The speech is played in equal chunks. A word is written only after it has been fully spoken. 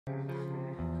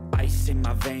Ice in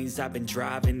my veins, I've been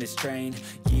driving this train.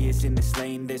 Years in this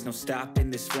lane, there's no stopping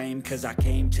this flame. Cause I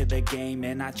came to the game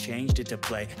and I changed it to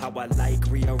play how I like,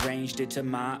 rearranged it to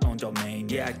my own domain.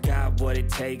 Yeah, I got what it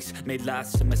takes, made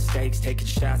lots of mistakes, taking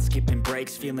shots, skipping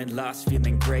breaks, feeling lost,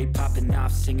 feeling great, popping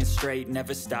off, singing straight,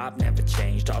 never stopped, never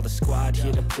changed. All the squad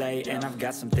here to play, and I've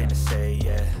got something to say,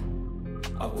 yeah.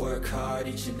 I work hard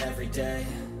each and every day,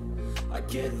 I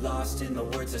get lost in the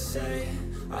words I say.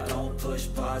 I don't push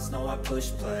pause, no I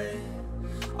push play.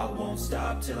 I won't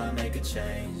stop till I make a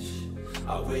change.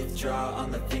 I withdraw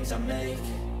on the things I make.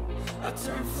 I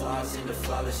turn flaws into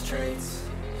flawless traits.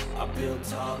 I build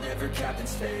tall, never capped in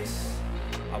space.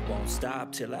 I won't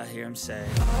stop till I hear him say,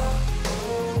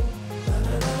 oh, la,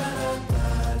 la, la, la,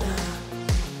 la, la.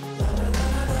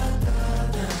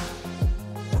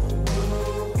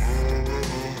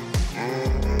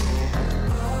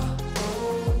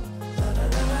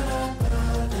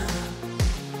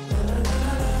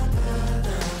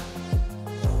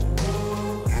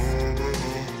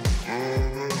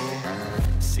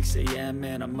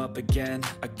 And I'm up again.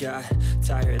 I got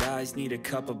tired eyes, need a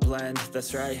cup of blend.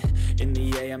 That's right, in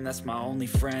the AM, that's my only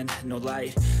friend. No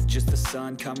light, just the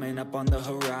sun coming up on the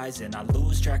horizon. I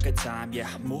lose track of time, yeah,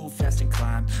 I move fast and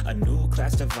climb a new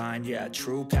class divine, yeah,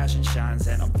 true passion shines.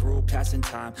 And I'm through passing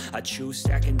time, I choose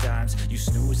stacking dimes. You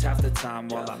snooze half the time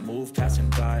while I move passing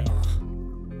by.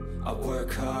 I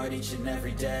work hard each and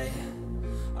every day,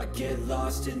 I get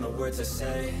lost in the words I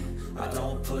say. I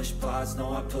don't push pause,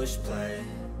 no I push play.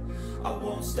 I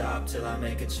won't stop till I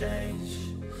make a change.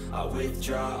 I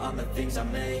withdraw on the things I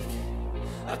make.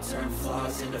 I turn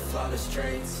flaws into flawless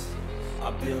traits.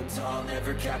 I build tall,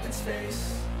 never capped in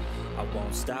space. I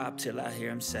won't stop till I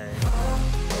hear him say,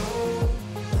 oh,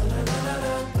 la, la, la,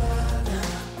 la, la.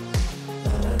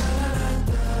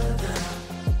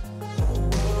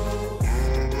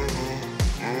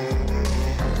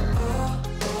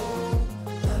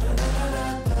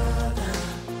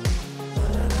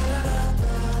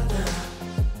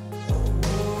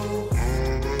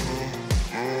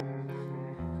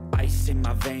 In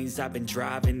my veins, I've been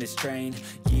driving this train.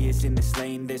 Years in this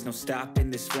lane, there's no stopping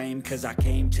this flame. Cause I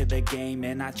came to the game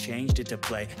and I changed it to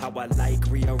play how I like,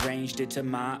 rearranged it to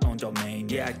my own domain.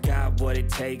 Yeah, I got what it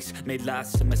takes, made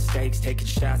lots of mistakes, taking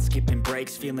shots, skipping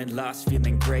breaks, feeling lost,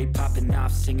 feeling great, popping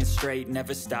off, singing straight,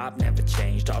 never stopped, never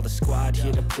changed. All the squad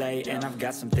here to play, and I've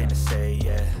got something to say,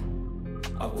 yeah.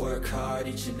 I work hard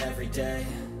each and every day,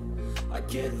 I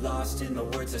get lost in the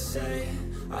words I say.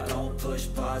 I don't push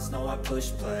pause, no I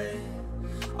push play.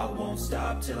 I won't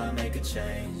stop till I make a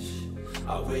change.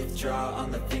 I withdraw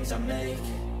on the things I make.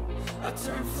 I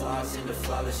turn flaws into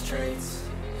flawless traits.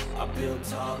 I build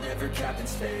tall, never capped in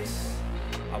space.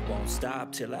 I won't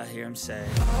stop till I hear him say,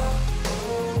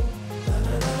 oh, la,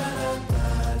 la, la, la,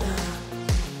 la, la.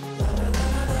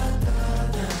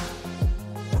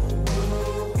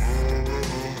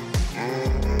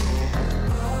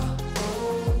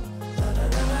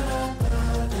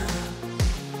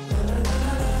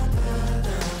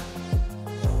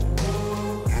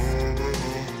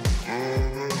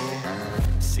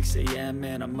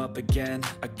 And I'm up again.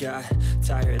 I got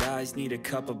tired eyes, need a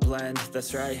cup of blend.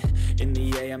 That's right, in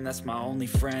the AM, that's my only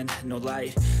friend. No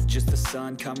light, just the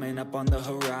sun coming up on the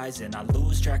horizon. I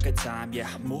lose track of time, yeah,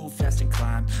 I move fast and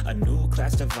climb a new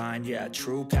class divine, yeah,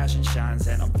 true passion shines.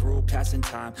 And I'm through passing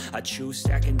time, I choose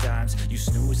stacking dimes. You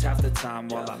snooze half the time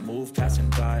while I move passing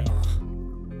by.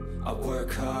 I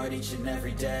work hard each and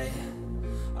every day,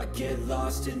 I get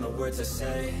lost in the words I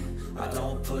say. I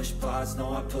don't push pause,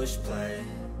 no I push play.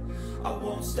 I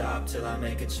won't stop till I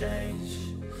make a change.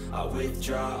 I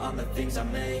withdraw on the things I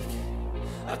make.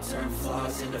 I turn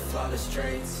flaws into flawless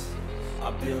traits.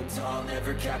 I build tall,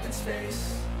 never capped in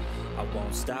space. I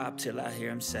won't stop till I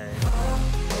hear him say,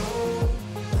 oh,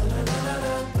 la, la, la,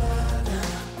 la, la, la.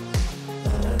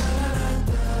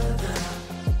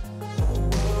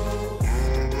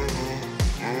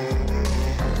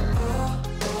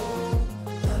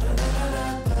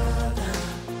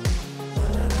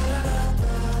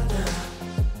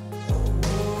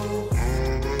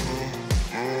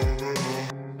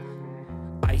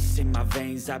 In my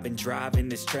veins, I've been driving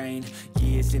this train.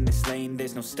 Years in this lane,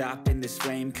 there's no stopping this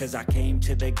flame. Cause I came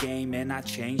to the game and I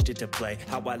changed it to play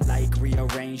how I like,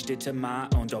 rearranged it to my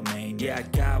own domain. Yeah, I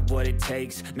got what it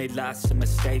takes, made lots of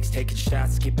mistakes, taking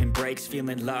shots, skipping breaks,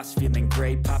 feeling lost, feeling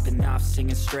great, popping off,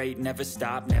 singing straight, never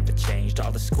stopped, never changed.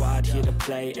 All the squad here to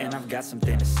play, and I've got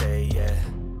something to say, yeah.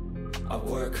 I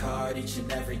work hard each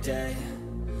and every day,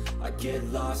 I get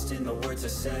lost in the words I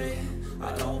say.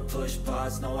 I don't push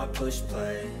pause, no I push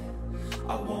play.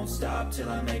 I won't stop till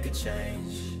I make a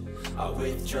change. I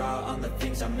withdraw on the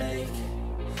things I make.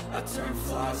 I turn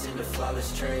flaws into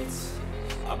flawless traits.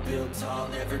 I build tall,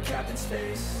 never capped in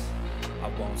space. I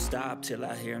won't stop till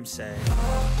I hear him say,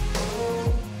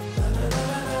 oh, la, la, la,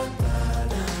 la, la,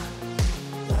 la.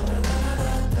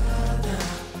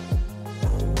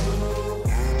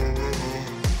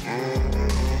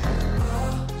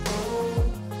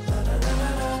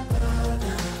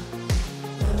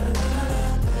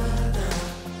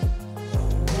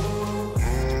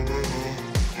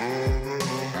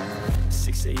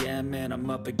 And I'm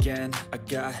up again. I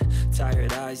got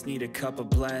tired eyes, need a cup of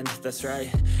blend. That's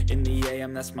right, in the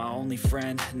AM, that's my only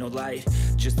friend. No light,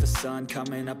 just the sun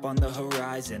coming up on the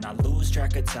horizon. I lose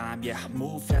track of time, yeah, I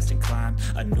move fast and climb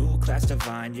a new class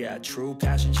divine, yeah, true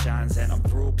passion shines. And I'm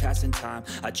through passing time,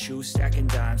 I choose stacking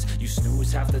dimes. You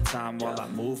snooze half the time while I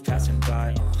move passing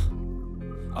by.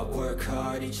 I work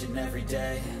hard each and every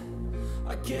day.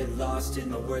 I get lost in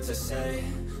the words I say.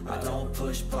 I don't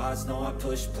push pause, no, I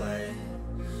push play.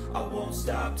 I won't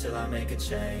stop till I make a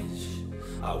change.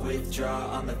 I withdraw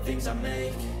on the things I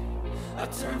make. I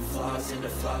turn flaws into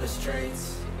flawless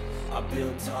traits. I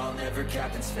build tall, never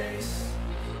capped in space.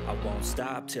 I won't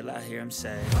stop till I hear him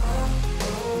say, oh,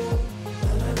 oh,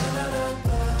 la, la, la, la,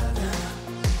 la.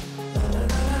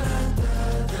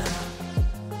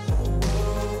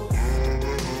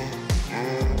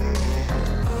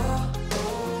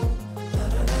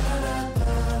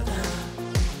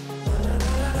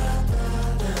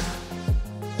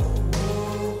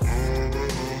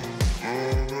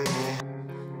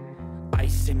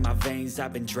 In my veins,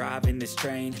 I've been driving this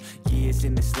train. Years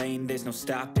in this lane, there's no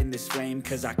stopping this flame.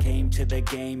 Cause I came to the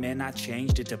game and I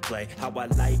changed it to play how I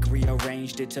like,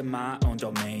 rearranged it to my own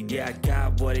domain. Yeah, I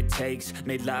got what it takes,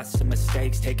 made lots of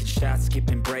mistakes, taking shots,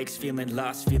 skipping breaks, feeling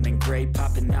lost, feeling great,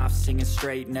 popping off, singing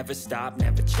straight, never stopped,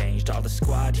 never changed. All the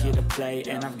squad here to play,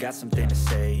 and I've got something to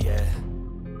say, yeah.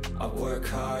 I work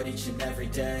hard each and every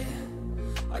day.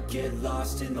 I get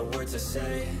lost in the words I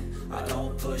say. I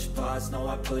don't push pause, no,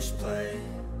 I push play.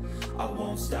 I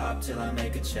won't stop till I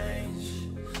make a change.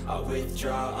 I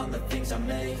withdraw on the things I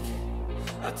make.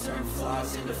 I turn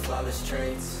flaws into flawless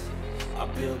traits. I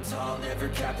build tall, never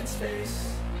capped in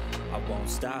space. I won't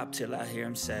stop till I hear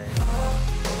him say, oh,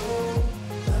 oh,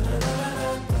 la, la, la,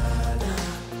 la, la, la.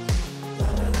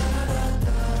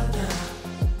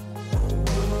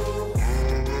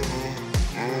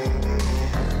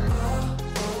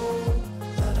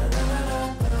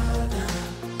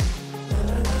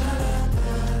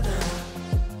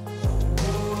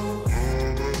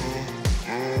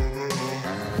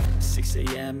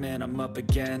 And I'm up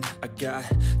again. I got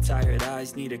tired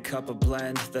eyes, need a cup of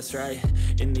blend. That's right,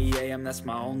 in the AM, that's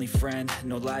my only friend.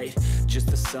 No light, just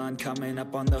the sun coming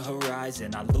up on the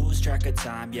horizon. I lose track of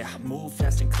time, yeah, I move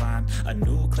fast and climb a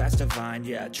new class divine,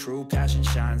 yeah, true passion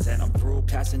shines. And I'm through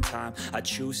passing time, I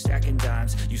choose stacking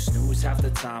dimes. You snooze half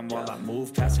the time while I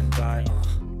move passing by.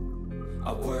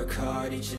 I work hard each and